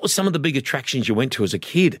 what were some of the big attractions you went to as a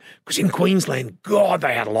kid? Because in Queensland, God,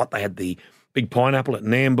 they had a lot. They had the big pineapple at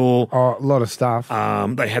Nambour. Oh, a lot of stuff.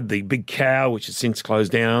 They had the big cow, which has since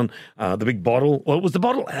closed down. The big bottle. Well, it was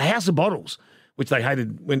the House of Bottles, which they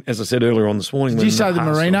hated, when, as I said earlier on this morning. Did you say the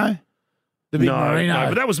Merino? The big Merino? No,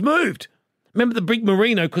 but that was moved. Remember the big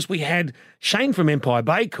Merino, because we had Shane from Empire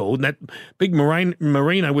Bay called, and that big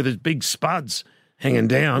Merino with his big spuds hanging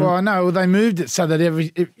down. Well, I know. They moved it so that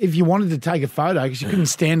if you wanted to take a photo, because you couldn't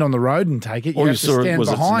stand on the road and take it, you had to stand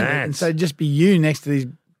behind it. And so it'd just be you next to these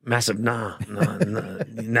massive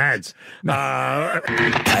nads.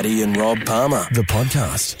 Paddy and Rob Palmer, the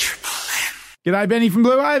podcast. G'day, Benny from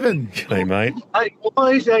Blue Haven. G'day, mate. Hey,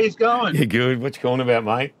 boys, how you going? Yeah, good. What you calling about,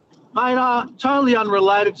 mate? Mate, totally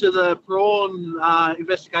unrelated to the prawn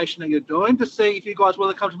investigation that you're doing, to see if you guys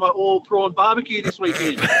want to come to my all-prawn barbecue this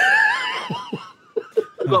weekend.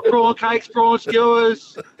 We've got prawn cakes, prawn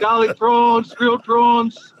skewers, garlic prawns, grilled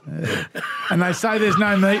prawns. And they say there's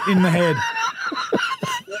no meat in the head.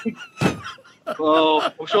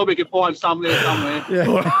 Well, I'm sure we can find some there somewhere. Yeah.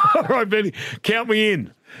 All right, Benny. Count me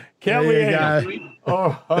in. Count me in.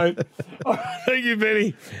 All right. Thank you,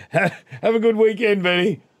 Benny. Have a good weekend,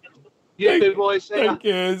 Benny. You too, boys. Thank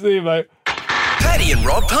you. See you, mate. Paddy and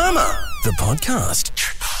Rob Palmer, the podcast.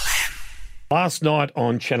 Last night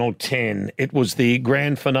on Channel 10, it was the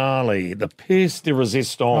grand finale, the pièce de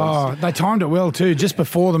résistance. Oh, they timed it well too, just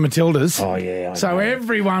before the Matildas. Oh, yeah. So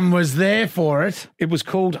everyone was there for it. It was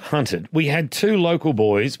called Hunted. We had two local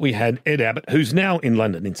boys. We had Ed Abbott, who's now in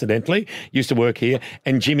London, incidentally, used to work here,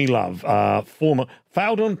 and Jimmy Love, former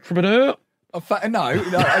failed entrepreneur. No,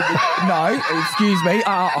 excuse me.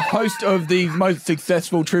 A host of the most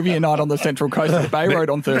successful trivia night on the Central Coast of the Bay Road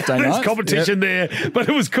on Thursday night. There's competition there, but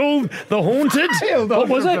it was called The Haunted. What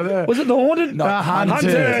was it? Was it The Haunted? No,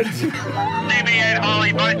 Hunted. Jimmy and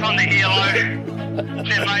Holly both on the helo.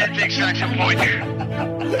 They've made it to extraction point.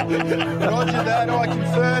 Roger that. I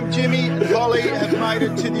confirm Jimmy and Holly have made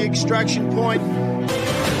it to the extraction point.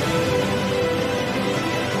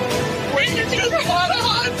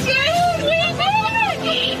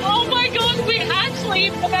 Oh my God, we actually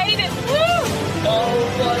made it through! Oh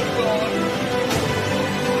my God.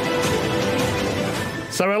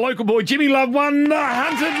 So our local boy Jimmy Love won the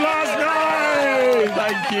Hunted last night.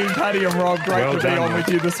 Thank you, Paddy and Rob. Great to be on with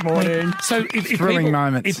you this morning. So thrilling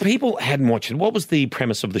moments. If people hadn't watched it, what was the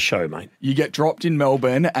premise of the show, mate? You get dropped in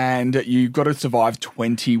Melbourne and you've got to survive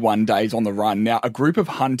 21 days on the run. Now, a group of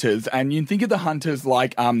hunters, and you can think of the hunters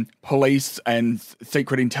like police and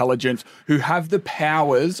secret intelligence who have the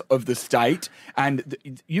powers of the state, and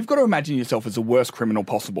you've got to imagine yourself as the worst criminal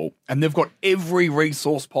possible, and they've got every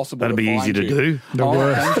resource possible. That'd be easy to do. The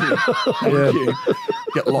worst. Thank you.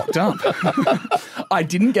 Get locked up. I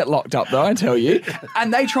didn't get locked up, though, I tell you.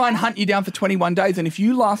 And they try and hunt you down for 21 days. And if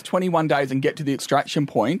you last 21 days and get to the extraction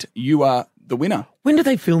point, you are the winner. When did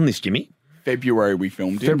they film this, Jimmy? February we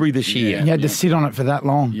filmed it. February this year. You had to sit on it for that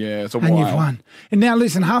long. Yeah, it's a and while. you've won. And now,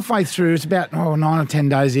 listen, halfway through, it's about 9 or 10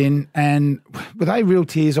 days in, and were they real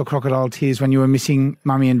tears or crocodile tears when you were missing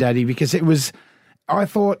Mummy and Daddy? Because it was... I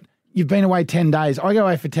thought, you've been away 10 days. I go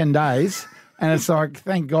away for 10 days. And it's like,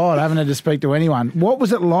 thank God, I haven't had to speak to anyone. What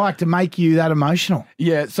was it like to make you that emotional?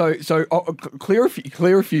 Yeah, so clear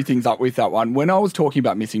a few things up with that one. When I was talking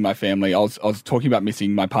about missing my family, I was talking about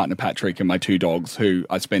missing my partner Patrick and my 2 dogs, who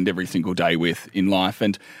I spend every single day with in life,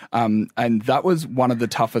 and that was one of the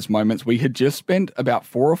toughest moments. We had just spent about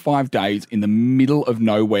 4 or 5 days in the middle of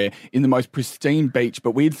nowhere, in the most pristine beach,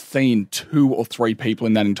 but we had seen 2 or 3 people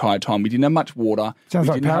in that entire time. We didn't have much water. Sounds we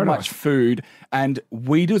like didn't have paradise. much food, and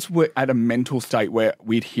we just were at a mental state where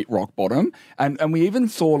we'd hit rock bottom. And we even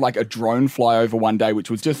saw like a drone fly over one day,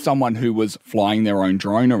 which was just someone who was flying their own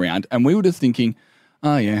drone around. And we were just thinking,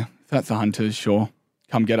 oh yeah, that's the hunters, sure.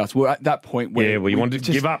 Come get us. We're at that point where you wanted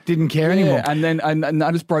to give up. Didn't care anymore. And then and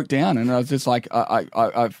I just broke down, and I was just like,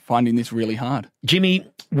 I'm finding this really hard. Jimmy,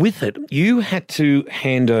 with it, you had to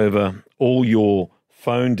hand over all your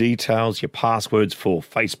phone details, your passwords for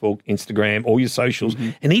Facebook, Instagram, all your socials,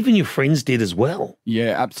 and even your friends did as well.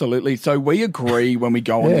 Yeah, absolutely. So we agree when we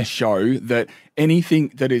go on the show that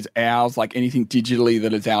anything that is ours, like anything digitally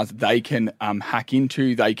that is ours, they can hack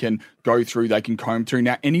into, they can go through, they can comb through.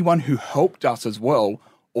 Now, anyone who helped us as well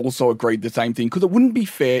also agreed the same thing, because it wouldn't be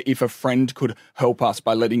fair if a friend could help us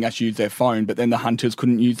by letting us use their phone, but then the hunters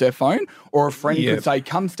couldn't use their phone, or a friend could say,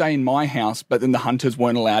 come stay in my house, but then the hunters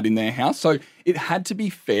weren't allowed in their house. So it had to be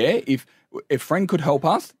fair. If a friend could help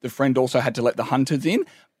us, the friend also had to let the hunters in,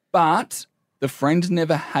 but the friend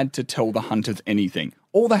never had to tell the hunters anything.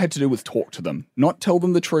 All they had to do was talk to them, not tell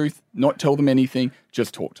them the truth, not tell them anything,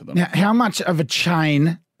 just talk to them. Now, how much of a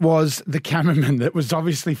chain was the cameraman that was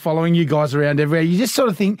obviously following you guys around everywhere? You just sort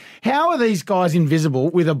of think, how are these guys invisible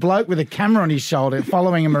with a bloke with a camera on his shoulder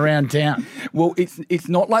following him around town? Well, it's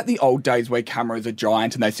not like the old days where cameras are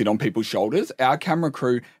giant and they sit on people's shoulders. Our camera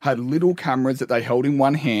crew had little cameras that they held in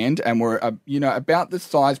one hand and were, about the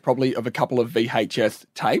size probably of a couple of VHS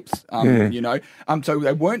tapes, so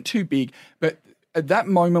they weren't too big, but at that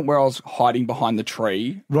moment where I was hiding behind the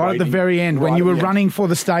tree. Right at the very end, when you were running for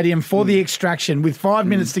the stadium for the extraction with 5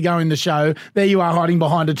 minutes to go in the show, there you are hiding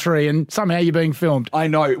behind a tree and somehow you're being filmed. I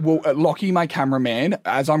know. Well, Lockie, my cameraman,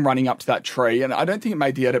 as I'm running up to that tree, and I don't think it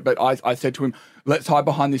made the edit, but I said to him, let's hide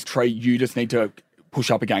behind this tree. You just need to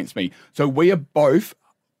push up against me. So we are both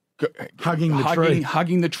hugging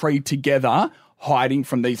the tree together, hiding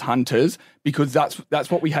from these hunters, because that's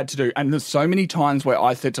what we had to do. And there's so many times where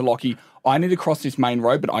I said to Lockie, I need to cross this main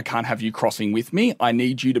road, but I can't have you crossing with me. I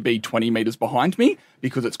need you to be 20 metres behind me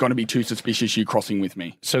because it's going to be too suspicious you crossing with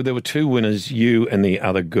me. So there were 2 winners, you and the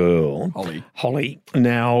other girl. Holly.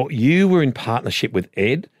 Now, you were in partnership with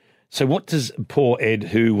Ed. So what does poor Ed,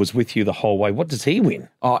 who was with you the whole way, what does he win?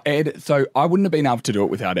 Oh, Ed, so I wouldn't have been able to do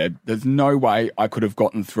it without Ed. There's no way I could have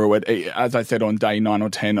gotten through it. As I said, on day 9 or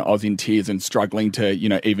 10, I was in tears and struggling to,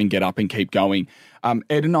 even get up and keep going. Ed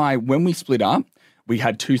and I, when we split up, we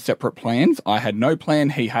had 2 separate plans. I had no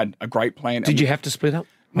plan. He had a great plan. Did you have to split up?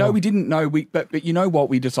 No, we didn't know. But you know what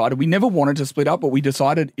we decided? We never wanted to split up, but we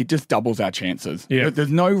decided it just doubles our chances. Yeah.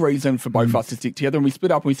 There's no reason for both of us to stick together. And we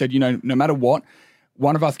split up and we said, no matter what,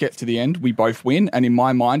 one of us gets to the end, we both win. And in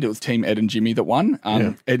my mind, it was Team Ed and Jimmy that won.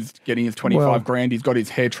 Ed's getting his 25 grand. He's got his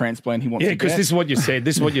hair transplant he wants to get. Yeah, because this is what you said.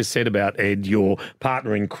 This is what you said about Ed, your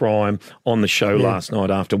partner in crime, on the show last night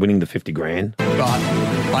after winning the 50 grand. But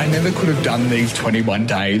I never could have done these 21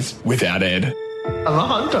 days without Ed. I'm a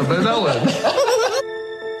hunter, but no one.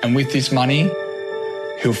 And with this money,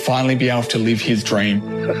 he'll finally be able to live his dream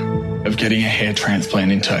of getting a hair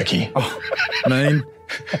transplant in Turkey.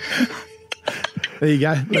 There you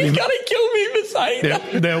go. He's going to kill me for saying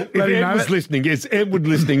that. Now, if Ed was listening, yes, Ed was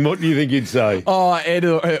listening, what do you think he'd say? Oh, Ed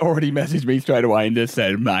already messaged me straight away and just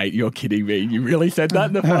said, mate, you're kidding me. You really said that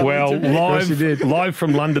in the phone? Well, live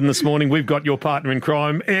from London this morning, we've got your partner in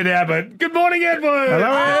crime, Ed Abbott. Good morning, Edward.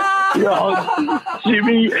 Hello, Ed.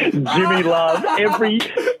 Jimmy Love,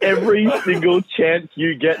 every single chance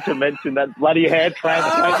you get to mention that bloody hair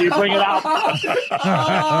transplant, you bring it up.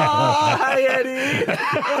 Hey, Eddie.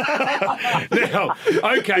 Now,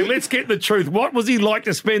 okay, let's get the truth. What was he like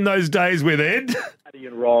to spend those days with, Ed?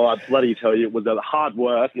 And Roll, I bloody tell you, it was hard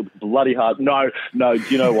work. It was bloody hard. No, do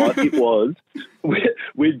you know what? It was,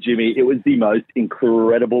 with Jimmy, it was the most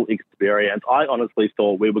incredible experience. I honestly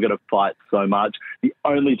thought we were going to fight so much. The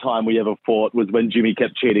only time we ever fought was when Jimmy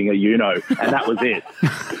kept cheating a and that was it.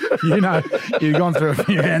 You've gone through a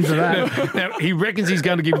few hands of that. Now, he reckons he's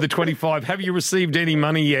going to give you the 25. Have you received any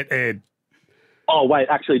money yet, Ed? Oh, wait,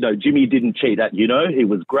 actually, no, Jimmy didn't cheat at He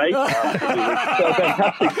was great. He was so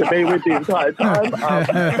fantastic to be with the entire time.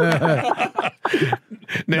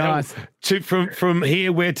 Now, nice. From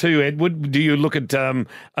here, where to, Edward? Do you look at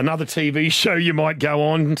another TV show you might go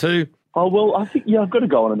on to? Oh, well, I think, I've got to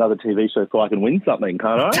go on another TV show so I can win something,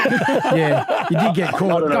 can't I? Yeah, you did get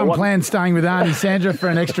caught. Don't plan staying with Auntie Sandra for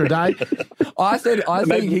an extra day. I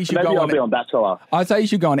think he should maybe go I'll be on Bachelor. I say he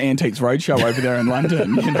should go on Antiques Roadshow over there in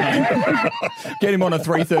London. You know? Get him on a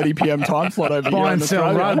 3:30 p.m. time slot over Buy here. and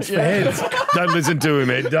sell rugs for heads. Don't listen to him,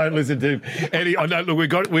 Ed. Don't listen to him. Eddie, I know,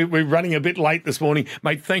 look, we're running a bit late this morning.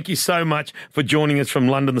 Mate, thank you so much for joining us from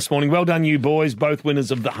London this morning. Well done, you boys, both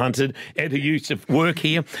winners of The Hunted. Ed, who used to work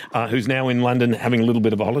here, who's now in London having a little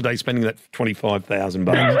bit of a holiday, spending that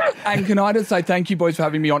 $25,000. And can I just say thank you, boys, for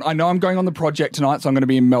having me on. I know I'm going on the project tonight, so I'm going to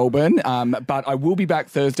be in Melbourne, but I will be back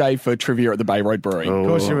Thursday for trivia at the Bay Road Brewery. Of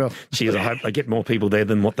course you will. Cheers. I hope they get more people there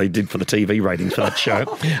than what they did for the TV ratings for that show.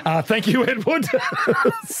 Thank you, Edward.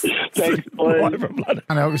 Thanks, boys.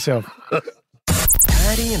 And help yourself.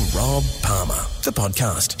 Paddy and Rob Palmer, the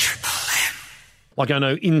podcast. Like I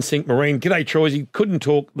know, In Sync Marine. G'day, Troy. He couldn't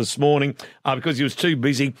talk this morning because he was too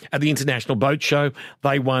busy at the International Boat Show.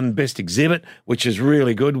 They won Best Exhibit, which is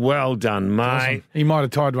really good. Well done, mate. Awesome. He might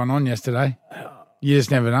have tied one on yesterday. You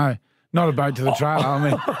just never know. Not a boat to the trailer, I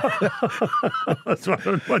mean. That's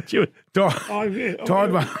what you...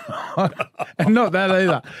 Tied one on. And not that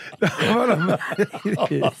either.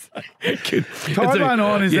 Tied one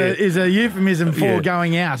on is a euphemism for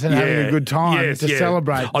going out and having a good time to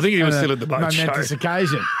celebrate. I think he was still at the boat show. Momentous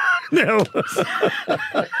occasion. No.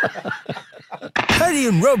 Paddy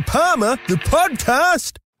and Rob Palmer, the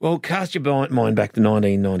podcast. Well, cast your mind back to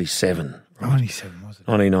 1997. 97, was it?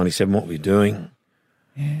 1997, what were you doing?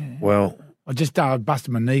 Yeah. Well... I just busted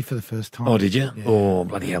my knee for the first time. Oh, did you? Yeah. Oh,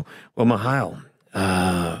 bloody hell. Well, Mahale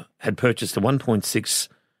had purchased a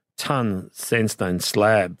 1.6-tonne sandstone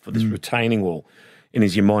slab for this retaining wall in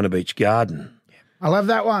his Yamina Beach garden. I love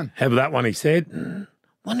that one. Have that one, he said.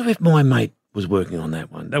 Wonder if my mate was working on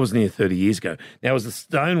that one. That was near 30 years ago. Now, as the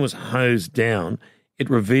stone was hosed down, it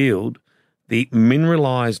revealed the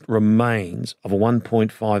mineralised remains of a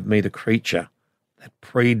 1.5-metre creature that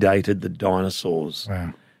predated the dinosaurs.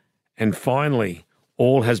 Wow. And finally,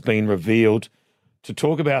 all has been revealed. To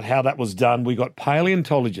talk about how that was done, we got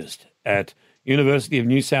paleontologist at University of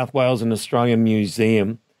New South Wales and Australian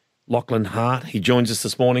Museum, Lachlan Hart. He joins us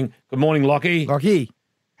this morning. Good morning, Lockie. Lockie.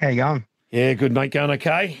 How you going? Yeah, good, mate. Going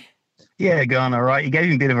okay? Yeah, going all right. You gave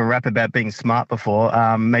me a bit of a rap about being smart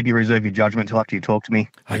before. Maybe reserve your judgment till after you talk to me.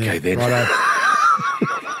 Okay, then.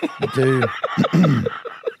 Dude.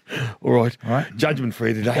 All right. Judgment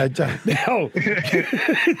free today. Now,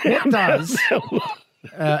 what does,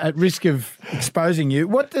 at risk of exposing you,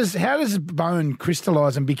 how does bone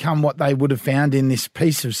crystallise and become what they would have found in this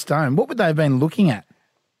piece of stone? What would they have been looking at?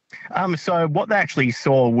 So what they actually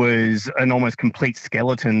saw was an almost complete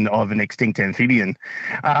skeleton of an extinct amphibian.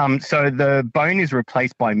 So the bone is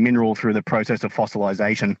replaced by mineral through the process of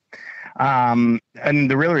fossilization. And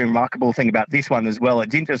the really remarkable thing about this one as well, it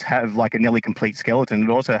didn't just have like a nearly complete skeleton, it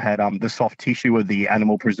also had the soft tissue of the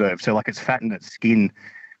animal preserved. So like its fat and its skin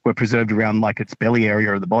were preserved around like its belly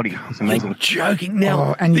area of the body. It's amazing. You're joking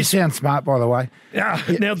now. And you sound smart, by the way.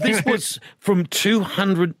 Now, this was from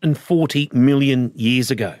 240 million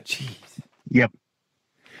years ago. Jeez. Yep.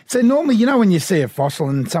 So normally, when you see a fossil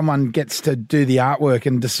and someone gets to do the artwork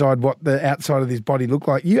and decide what the outside of this body looked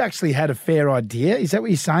like, you actually had a fair idea. Is that what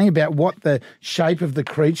you're saying about what the shape of the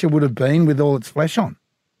creature would have been with all its flesh on?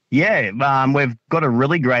 Yeah, we've got a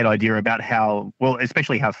really great idea about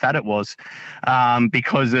especially how fat it was,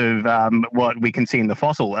 because of what we can see in the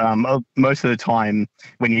fossil. Most of the time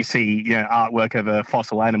when you see artwork of a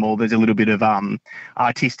fossil animal, there's a little bit of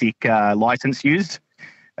artistic license used.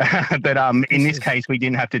 But in this case, we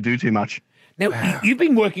didn't have to do too much. Now, you've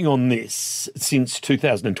been working on this since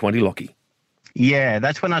 2020, Lockie. Yeah,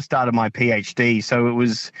 that's when I started my PhD. So it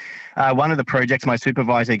was one of the projects my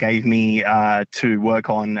supervisor gave me to work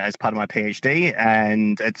on as part of my PhD,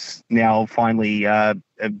 and it's now finally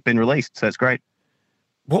been released. So it's great.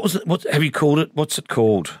 What was it? What have you called it? What's it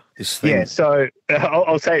called? This thing? Yeah, so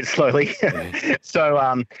I'll say it slowly.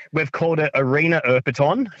 So we've called it Arena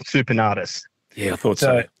Erpeton supinatus. Yeah, I thought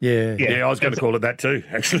so. Yeah, I was going to call it that too,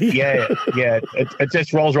 actually. Yeah. It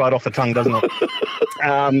just rolls right off the tongue, doesn't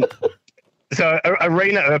it? So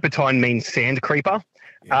Arena Erpeton means sand creeper,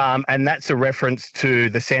 and that's a reference to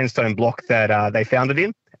the sandstone block that they found it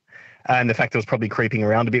in, and the fact it was probably creeping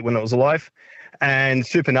around a bit when it was alive. And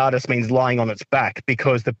supinatus means lying on its back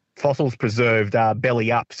because the fossil's preserved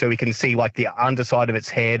belly up, so we can see like the underside of its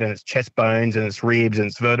head and its chest bones and its ribs and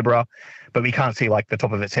its vertebra, but we can't see like the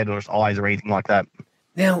top of its head or its eyes or anything like that.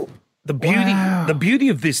 Now, the beauty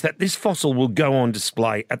of this, that this fossil will go on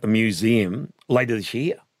display at the museum later this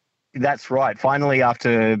year. That's right. Finally,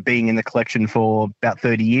 after being in the collection for about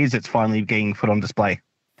 30 years, it's finally being put on display.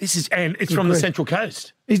 And it's from the Central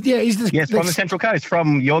Coast. From the Central Coast,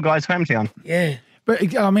 from your guys' hometown. Yeah.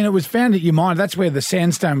 But, I mean, it was found at Umina. That's where the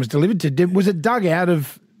sandstone was delivered to. Was it dug out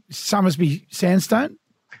of Somersby sandstone?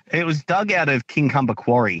 It was dug out of Kincumber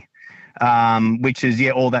Quarry, which is,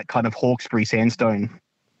 all that kind of Hawkesbury sandstone.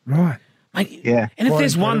 Right. Mate, yeah. And if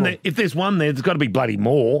there's one there, there's got to be bloody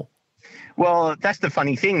more. Well, that's the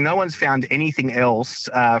funny thing. No one's found anything else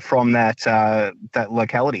from that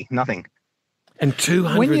locality. Nothing. And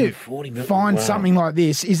 240 when you million. find something like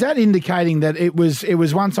this, is that indicating that it was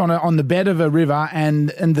once on the bed of a river, and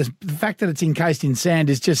the fact that it's encased in sand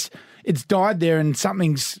is just it's died there, and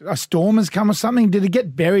a storm has come or something? Did it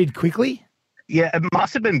get buried quickly? Yeah, it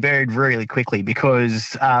must have been buried really quickly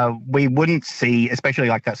because we wouldn't see, especially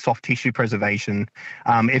like that soft tissue preservation,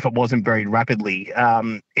 if it wasn't buried rapidly.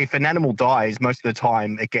 If an animal dies, most of the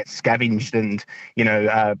time it gets scavenged and,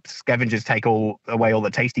 scavengers take away all the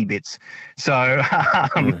tasty bits. So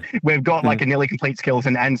we've got like a nearly complete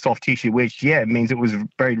skeleton and soft tissue, which, means it was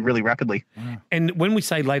buried really rapidly. And when we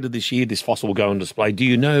say later this year this fossil will go on display, do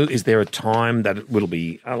you know, is there a time that it will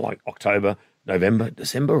be like October, November,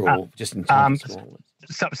 December, or just in time?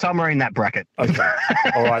 Somewhere in that bracket. Okay.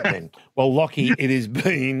 All right then. Well, Lockie, it has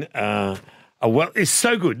been it's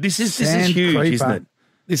so good. This is huge, creeper. isn't it?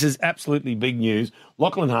 This is absolutely big news.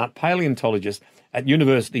 Lachlan Hart, paleontologist at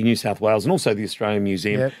University of New South Wales and also the Australian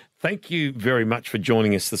Museum. Yep. Thank you very much for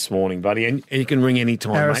joining us this morning, buddy. And you can ring any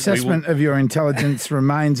time, Our mate. assessment of your intelligence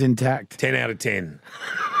remains intact. 10 out of 10.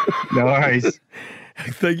 No worries.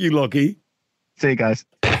 Thank you, Lockie. See you guys.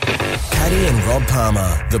 Paddy and Rob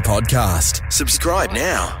Palmer, the podcast. Subscribe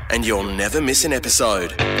now and you'll never miss an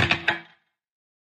episode.